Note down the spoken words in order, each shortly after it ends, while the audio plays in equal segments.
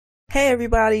Hey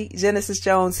everybody, Genesis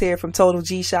Jones here from Total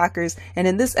G Shockers, and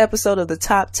in this episode of the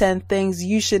Top 10 Things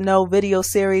You Should Know video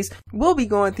series, we'll be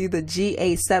going through the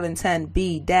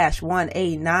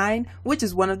GA710B-1A9, which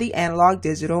is one of the analog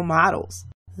digital models.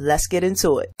 Let's get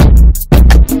into it.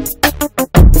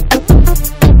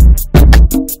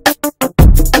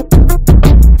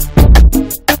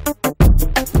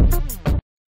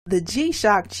 The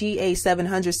G-Shock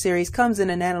GA700 series comes in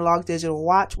an analog digital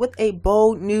watch with a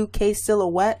bold new case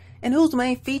silhouette and whose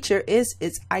main feature is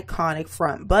its iconic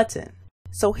front button.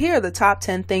 So here are the top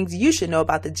 10 things you should know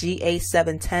about the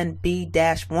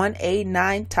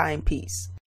GA710B-1A9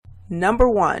 timepiece. Number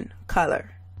 1.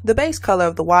 Color. The base color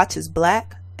of the watch is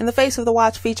black, and the face of the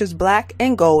watch features black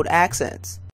and gold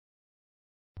accents.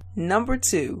 Number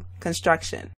 2.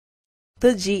 Construction.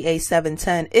 The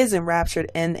GA710 is enraptured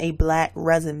in a black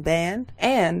resin band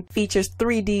and features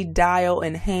 3D dial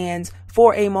and hands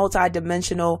for a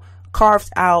multi-dimensional carved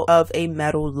out of a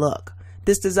metal look.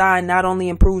 This design not only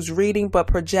improves reading but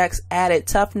projects added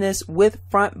toughness with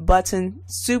front button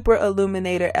super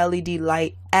illuminator LED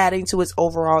light adding to its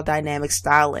overall dynamic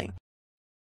styling.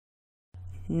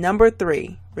 Number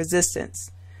 3. Resistance.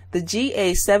 The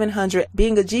GA700,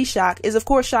 being a G-Shock, is of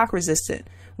course shock resistant,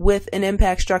 with an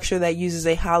impact structure that uses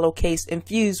a hollow case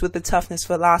infused with the toughness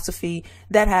philosophy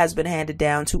that has been handed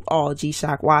down to all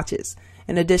G-Shock watches.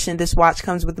 In addition, this watch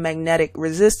comes with magnetic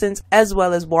resistance as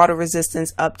well as water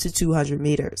resistance up to 200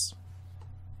 meters.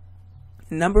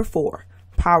 Number 4.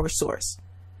 Power source.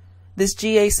 This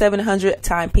GA700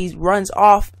 timepiece runs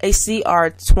off a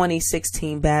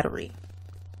CR2016 battery.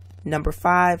 Number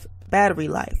 5. Battery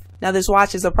life. Now this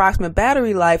watch's approximate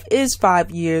battery life is 5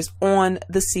 years on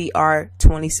the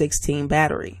CR2016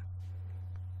 battery.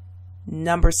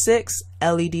 Number 6.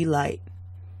 LED light.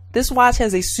 This watch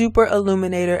has a super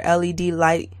illuminator LED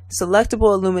light,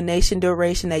 selectable illumination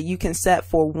duration that you can set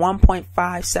for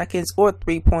 1.5 seconds or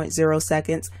 3.0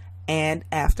 seconds, and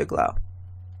afterglow.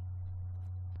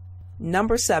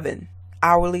 Number 7.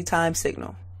 Hourly time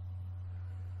signal.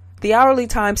 The hourly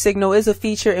time signal is a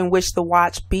feature in which the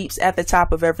watch beeps at the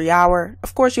top of every hour.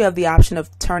 Of course, you have the option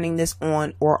of turning this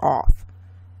on or off.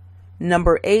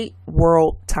 Number 8.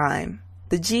 World time.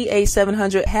 The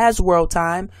GA700 has world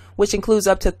time, which includes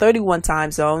up to 31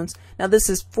 time zones. Now this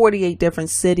is 48 different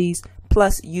cities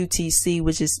plus UTC,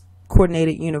 which is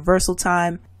Coordinated Universal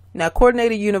Time. Now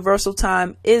Coordinated Universal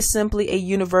Time is simply a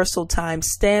universal time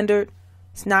standard.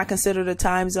 It's not considered a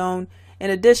time zone. In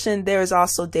addition, there is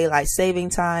also daylight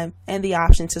saving time and the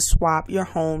option to swap your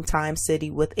home time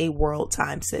city with a world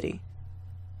time city.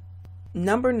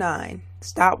 Number 9.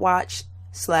 Stopwatch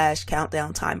 /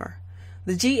 countdown timer.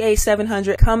 The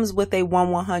GA700 comes with a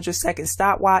 1/100-second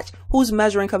stopwatch whose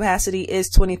measuring capacity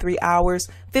is 23 hours,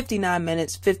 59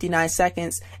 minutes, 59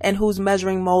 seconds, and whose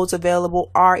measuring modes available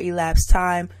are elapsed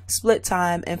time, split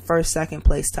time, and first second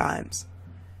place times.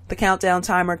 The countdown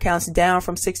timer counts down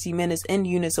from 60 minutes in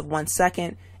units of 1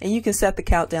 second, and you can set the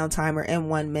countdown timer in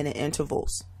 1-minute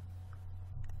intervals.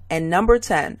 And number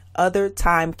 10. Other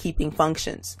timekeeping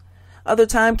functions. Other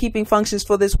timekeeping functions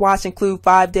for this watch include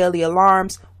 5 daily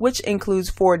alarms, which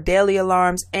includes 4 daily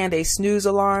alarms and a snooze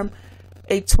alarm,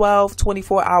 a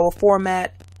 24-hour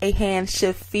format, a hand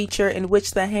shift feature in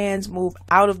which the hands move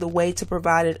out of the way to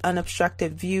provide an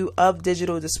unobstructed view of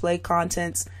digital display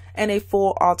contents, and a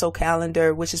full auto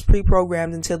calendar, which is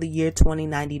pre-programmed until the year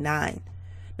 2099.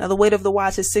 Now the weight of the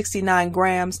watch is 69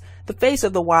 grams, the face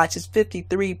of the watch is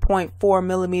 53.4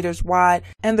 millimeters wide,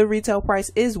 and the retail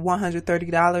price is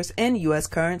 $130 in US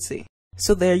currency.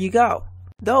 So there you go.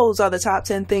 Those are the top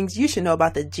 10 things you should know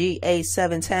about the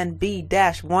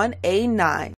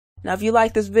GA710B-1A9. Now if you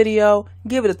like this video,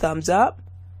 give it a thumbs up.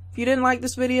 If you didn't like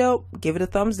this video, give it a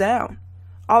thumbs down.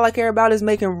 All I care about is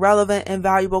making relevant and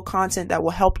valuable content that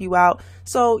will help you out,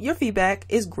 so your feedback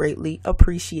is greatly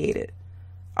appreciated.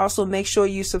 Also, make sure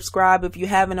you subscribe if you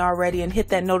haven't already and hit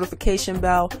that notification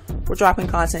bell. We're dropping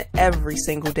content every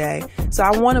single day, so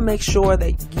I want to make sure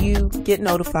that you get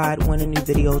notified when a new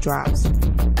video drops.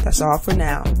 That's all for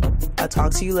now. I'll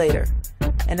talk to you later.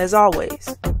 And as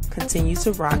always, continue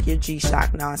to rock your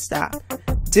G-Shock nonstop.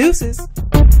 Deuces!